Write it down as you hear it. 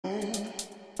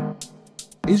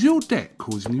Is your debt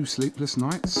causing you sleepless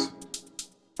nights?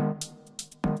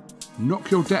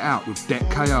 Knock your debt out with Debt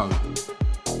KO.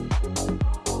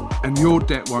 And your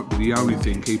debt won't be the only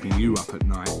thing keeping you up at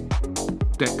night.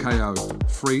 Debt KO,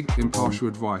 free, impartial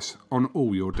advice on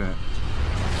all your debt.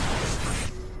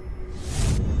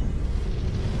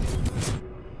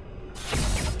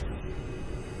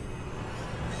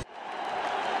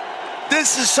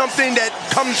 This is something that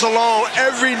comes along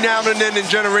every now and then in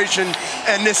generation,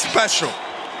 and it's special.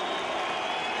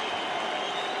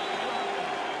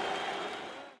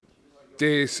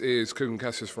 This is KUGAN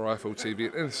CASSIUS for IFL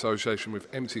TV in association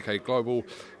with MTK Global.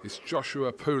 It's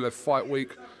Joshua Pulev Fight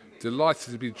Week.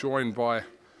 Delighted to be joined by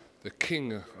the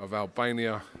king of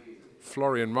Albania,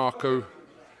 Florian Marku.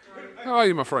 How are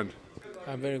you, my friend?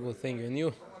 I'm very good, thank you. And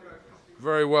you?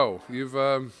 Very well. You've,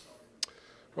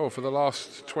 well, for the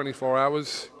last 24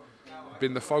 hours,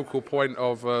 been the focal point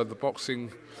of the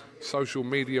boxing social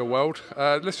media world.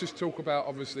 Let's just talk about,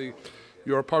 obviously,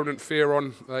 your opponent,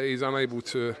 Fearon. He's unable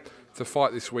to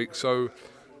fight this week, so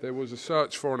there was a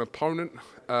search for an opponent.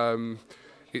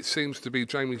 It seems to be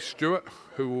Jamie Stewart,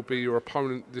 who will be your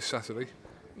opponent this Saturday.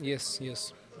 Yes,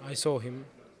 I saw him.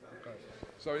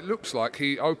 So it looks like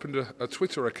he opened a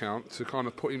Twitter account to kind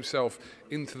of put himself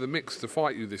into the mix to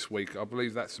fight you this week. I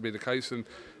believe that's to be the case, and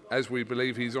as we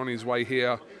believe, he's on his way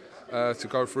here to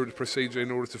go through the procedure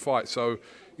in order to fight. So,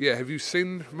 yeah, have you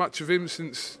seen much of him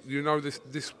since you know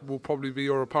this will probably be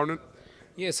your opponent?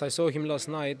 Yes, I saw him last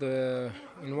night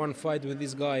in one fight with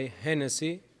this guy,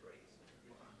 Hennessy.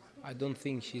 I don't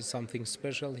think he's something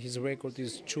special. His record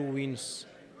is 2 wins,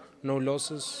 no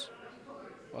losses.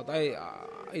 But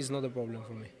it's not a problem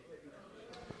for me.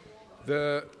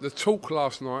 The talk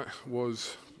last night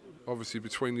was obviously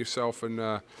between yourself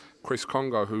and Chris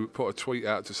Kongo, who put a tweet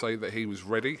out to say that he was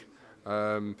ready.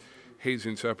 His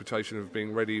interpretation of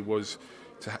being ready was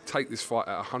to take this fight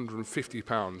at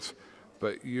 £150.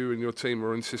 But you and your team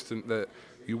were insistent that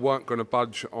you weren't going to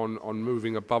budge on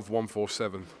moving above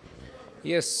 147.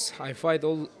 Yes, I fight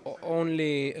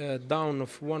only down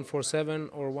of 147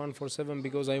 or 147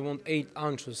 because I want 8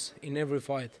 ounces in every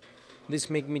fight. This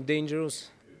makes me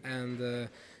dangerous, and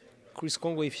Chris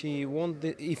Kongo, if she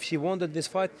wanted this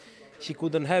fight, she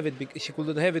couldn't have it. She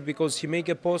couldn't have it because she make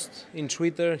a post in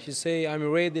Twitter. She say, "I'm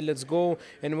ready, let's go."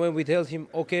 And when we tell him,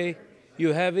 "Okay,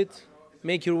 you have it,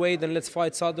 make your weight and let's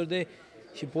fight Saturday,"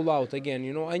 he pull out again.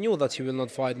 You know, I knew that he will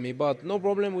not fight me, but no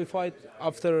problem. We fight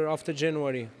after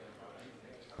January.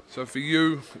 So for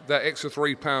you, that extra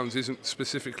 £3 isn't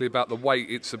specifically about the weight;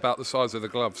 it's about the size of the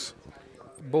gloves.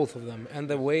 Both of them, and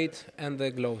the weight and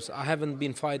the gloves. I haven't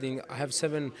been fighting. I have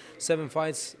seven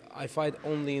fights. I fight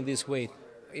only in this weight.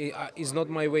 It's not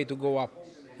my way to go up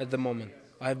at the moment.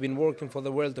 I have been working for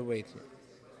the welterweight.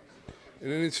 In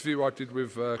an interview I did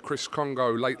with Chris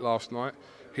Kongo late last night,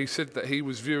 he said that he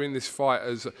was viewing this fight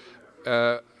as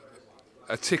a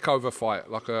tick-over fight,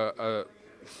 like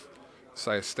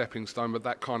say a stepping stone, but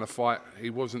that kind of fight. He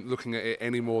wasn't looking at it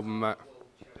any more than that.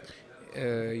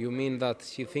 You mean that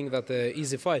he think that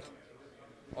easy fight?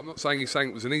 I'm not saying he's saying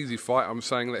it was an easy fight. I'm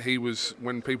saying that he was,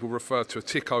 when people refer to a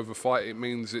tick-over fight, it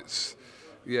means it's,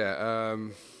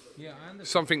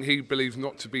 something he believes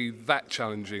not to be that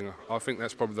challenging. I think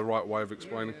that's probably the right way of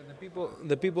explaining. Yeah,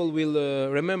 the people will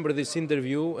remember this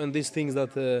interview and these things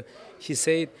that he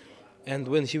said, and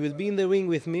when he will be in the ring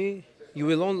with me, you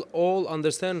will all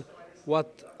understand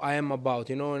what I am about,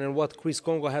 you know, and what Chris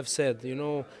Kongo have said, you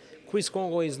know. Chris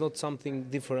Kongo is not something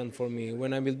different for me.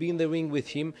 When I will be in the ring with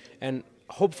him, and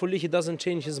hopefully he doesn't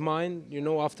change his mind, you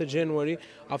know, after January,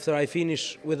 after I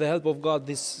finish, with the help of God,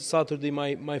 this Saturday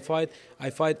my fight. I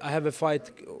have a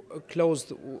fight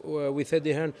closed with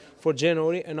Eddie Hearn for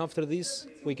January, and after this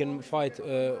we can fight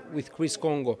with Chris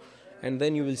Kongo, and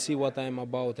then you will see what I am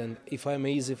about and if I'm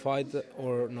an easy fight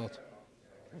or not.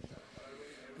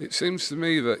 It seems to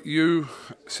me that you,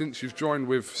 since you've joined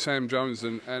with Sam Jones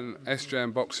and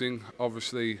SJM Boxing,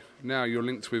 obviously now you're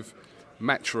linked up with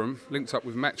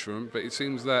Matchroom, but it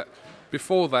seems that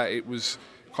before that it was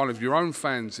kind of your own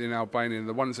fans in Albania,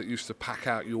 the ones that used to pack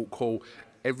out York Hall.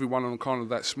 Everyone on kind of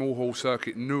that small hall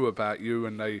circuit knew about you,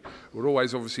 and they would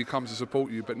always obviously come to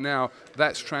support you, but now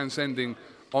that's transcending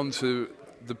onto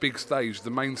the big stage,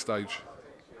 the main stage.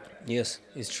 Yes,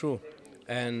 it's true,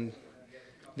 and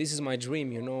this is my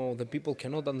dream, you know. The people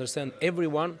cannot understand.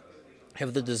 Everyone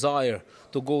have the desire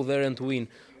to go there and to win,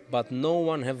 but no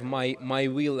one have my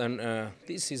will, and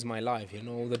this is my life, you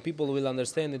know. The people will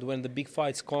understand it when the big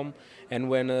fights come, and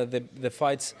when the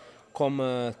fights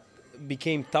come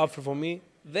became tougher for me.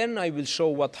 Then I will show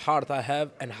what heart I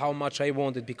have and how much I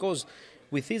want it, because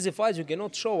With easy fights, you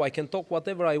cannot show. I can talk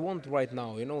whatever I want right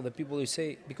now. You know, the people you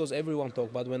say, because everyone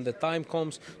talk. But when the time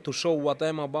comes to show what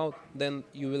I'm about, then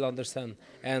you will understand.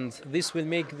 And this will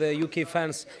make the UK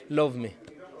fans love me.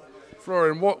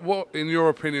 Florian, what in your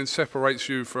opinion separates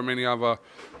you from any other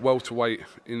welterweight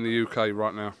in the UK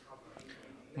right now?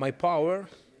 My power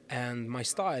and my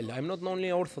style. I'm not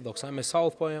only orthodox. I'm a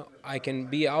southpaw. I can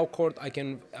be outcourt. I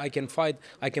can fight.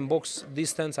 I can box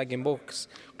distance. I can box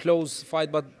close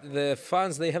fight. But the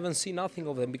fans, they haven't seen nothing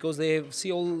of them because they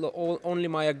see only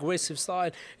my aggressive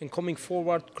style and coming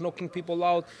forward, knocking people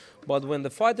out. But when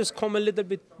the fighters come a little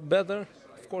bit better,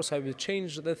 of course I will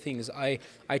change the things. I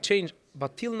change.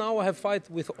 But till now I have fight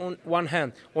with one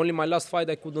hand. Only my last fight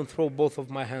I couldn't throw both of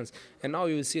my hands. And now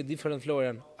you will see a different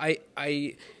Florian.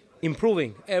 I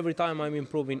improving. Every time I'm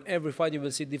improving. Every fight you will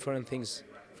see different things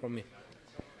from me.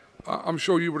 I'm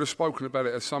sure you would have spoken about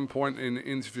it at some point in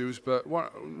interviews, but I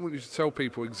want you to tell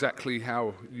people exactly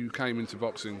how you came into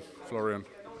boxing, Florian.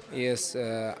 Yes,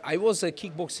 I was a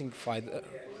kickboxing fighter.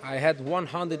 I had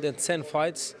 110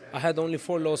 fights. I had only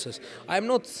 4 losses. I'm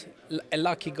not a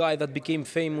lucky guy that became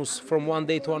famous from one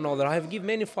day to another. I have given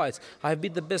many fights. I have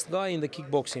been the best guy in the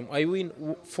kickboxing. I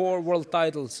win 4 world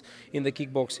titles in the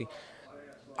kickboxing.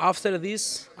 After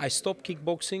this, I stopped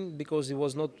kickboxing because it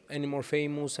was not anymore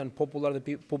famous and popular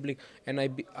the public, and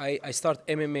I started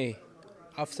MMA.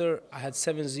 After I had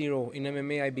 7-0 in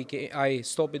MMA, I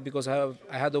stopped it because I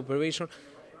had operation,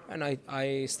 and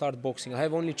I started boxing. I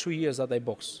have only 2 years that I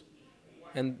box,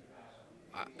 and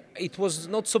it was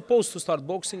not supposed to start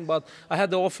boxing, but I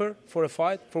had the offer for a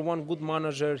fight for one good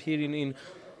manager here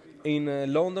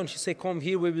in London. She said, "Come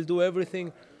here, we will do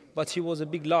everything." But she was a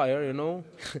big liar, you know.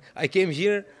 I came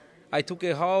here, I took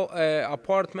a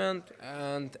apartment,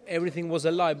 and everything was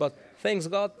a lie. But thanks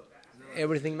God,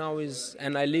 everything now is,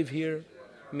 and I live here,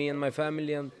 me and my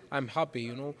family, and I'm happy,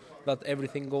 you know, that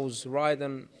everything goes right,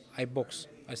 and I box.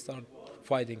 I start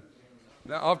fighting.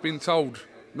 Now, I've been told,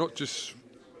 not just,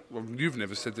 well, you've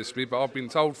never said this to me, but I've been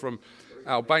told from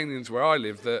Albanians where I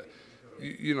live that,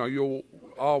 you know, you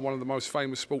are one of the most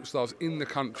famous sports stars in the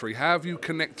country. How have you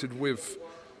connected with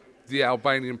the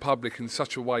Albanian public in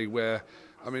such a way where,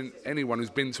 I mean, anyone who's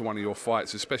been to one of your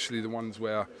fights, especially the ones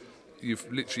where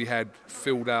you've literally had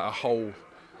filled out a whole,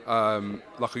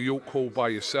 like a York Hall by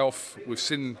yourself, we've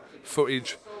seen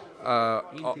footage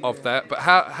of that, but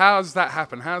how's that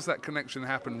happen? How's that connection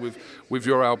happen with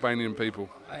your Albanian people?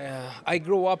 I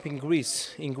grew up in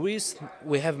Greece. In Greece,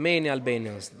 we have many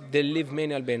Albanians. There live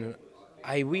many Albanians.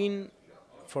 I win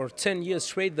for 10 years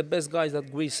straight the best guys that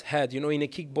Greece had, you know, in a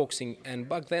kickboxing. And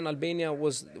back then Albania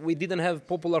we didn't have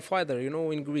popular fighter, you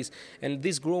know, in Greece. And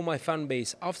this grew my fan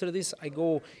base. After this, I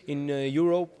go in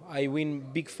Europe. I win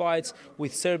big fights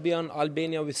with Serbian,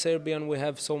 Albania with Serbian. We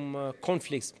have some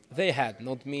conflicts. They had,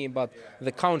 not me, but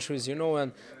the countries, you know,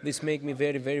 and this make me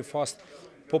very, very fast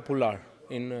popular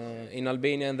in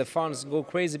Albania. And the fans go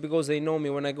crazy because they know me.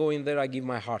 When I go in there, I give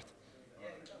my heart.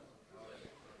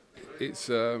 It's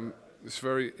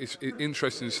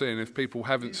interesting seeing, if people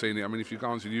haven't seen it. I mean, if you go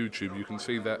onto YouTube, you can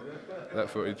see that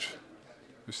footage.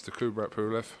 Mr. Kubrat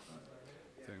Pulev.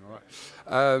 All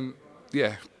right.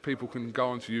 Yeah, people can go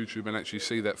onto YouTube and actually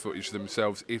see that footage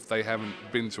themselves if they haven't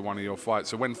been to one of your fights.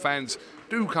 So when fans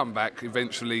do come back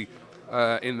eventually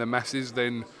in the masses,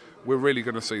 then we're really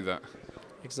going to see that.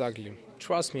 Exactly.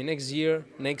 Trust me, next year,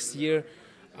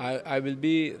 I will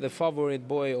be the favorite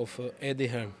boy of Eddie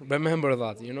Hearn. Remember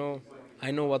that, you know. I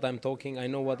know what I'm talking, I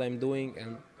know what I'm doing,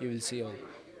 and you will see all.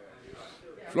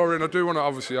 Florian, I do want to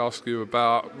obviously ask you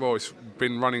about, well, it's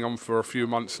been running on for a few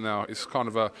months now. It's kind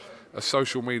of a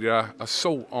social media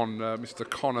assault on Mr.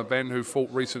 Conor Benn, who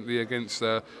fought recently against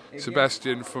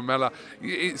Sebastian Formella.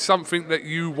 It's something that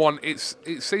you want. It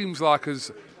seems like,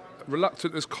 as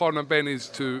reluctant as Conor Benn is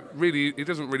to really, he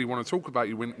doesn't really want to talk about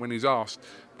you when he's asked,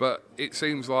 but it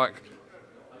seems like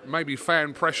maybe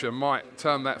fan pressure might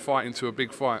turn that fight into a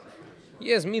big fight.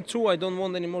 Yes, me too. I don't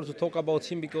want anymore to talk about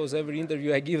him because every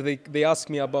interview I give, they ask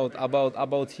me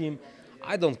about him.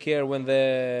 I don't care. When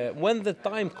the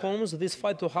time comes, this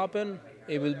fight to happen,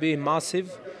 it will be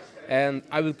massive, and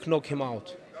I will knock him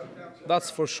out. That's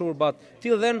for sure. But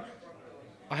till then,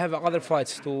 I have other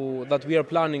fights that we are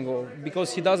planning,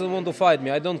 because he doesn't want to fight me.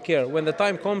 I don't care. When the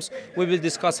time comes, we will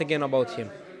discuss again about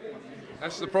him.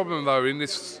 That's the problem, though, in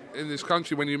this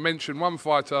country. When you mention one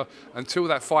fighter, until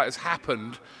that fight has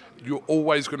happened, you're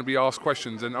always going to be asked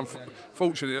questions. And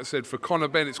unfortunately, I said, for Conor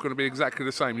Benn, it's going to be exactly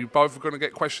the same. You both are going to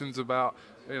get questions about,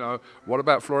 you know, what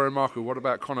about Florian Marku? What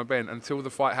about Conor Benn? Until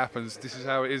the fight happens, this is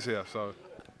how it is here. So,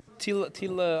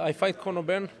 till I fight Conor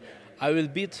Benn, I will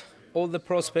beat all the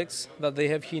prospects that they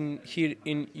have here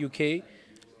in UK.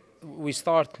 we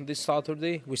start this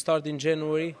Saturday. We start in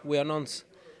January. We announce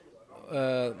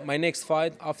my next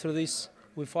fight. After this,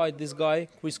 we fight this guy,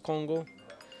 Kongo.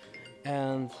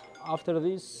 And after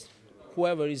this,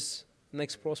 whoever is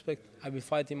next prospect, I will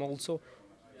fight him also.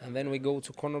 And then we go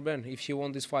to Conor Benn if she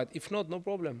won this fight. If not, no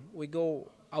problem. We go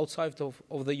outside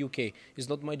of the UK. It's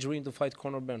not my dream to fight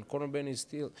Conor Benn. Conor Benn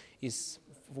is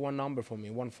one number for me,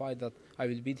 one fight that I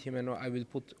will beat him and I will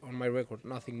put on my record,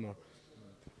 nothing more.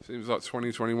 Seems like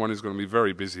 2021 is going to be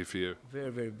very busy for you.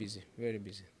 Very, very busy,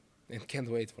 and can't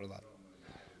wait for that.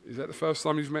 Is that the first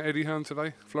time you've met Eddie Hearn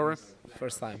today, Florian?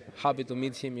 First time. Happy to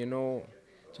meet him, you know.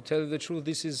 To tell you the truth,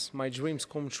 this is my dreams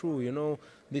come true, you know.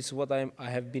 This is what I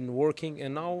have been working,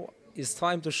 and now it's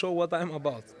time to show what I'm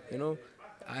about, you know.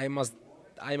 I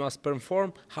must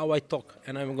perform how I talk,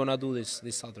 and I'm gonna do this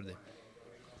Saturday.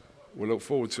 We'll look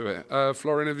forward to it.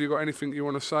 Florian, have you got anything you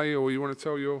want to say, or you want to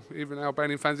tell your even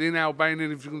Albanian fans in Albania,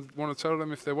 if you want to tell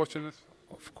them if they're watching this?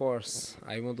 Of course,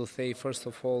 I want to say first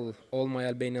of all my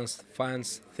Albanian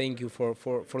fans, thank you for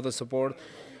the support.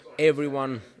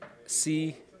 Everyone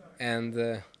see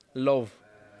and love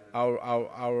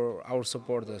our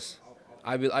supporters.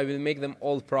 I will make them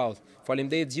all proud.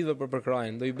 Faleminderit gjithëve për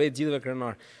përkrajën. Do I bëj gjithëve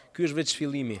krenar. Ky është vetëm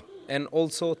fillimi. And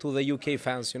also to the UK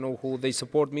fans, you know, who they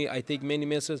support me. I take many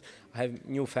messages. I have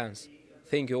new fans.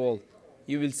 Thank you all.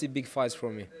 You will see big fights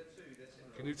from me.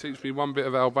 Can you teach me one bit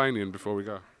of Albanian before we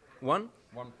go? One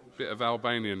bit of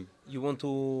Albanian. You want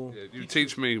to? Yeah, you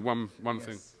teach me one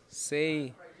thing.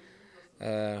 Say,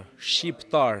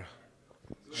 Shqiptar.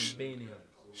 Albania.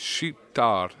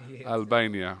 Shqiptar, yes.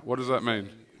 Albania. What does that mean?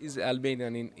 It's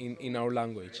Albanian in our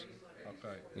language.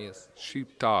 Okay. Yes.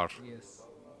 Shqiptar. Yes.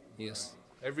 Yes.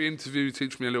 Every interview you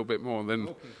teach me a little bit more, then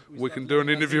we can do an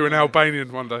interview in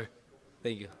Albanian one day.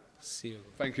 Thank you. See you.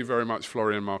 Thank you very much,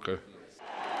 Florian Marku.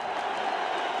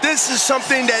 This is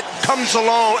something that comes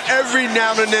along every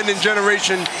now and then in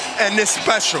generation, and it's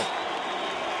special.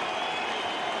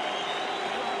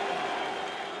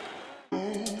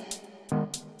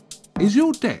 Is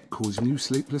your debt causing you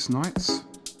sleepless nights?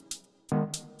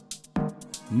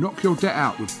 Knock your debt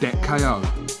out with Debt KO.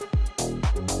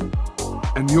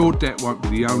 And your debt won't be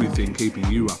the only thing keeping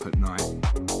you up at night.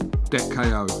 Debt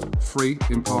KO, free,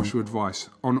 impartial advice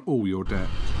on all your debt.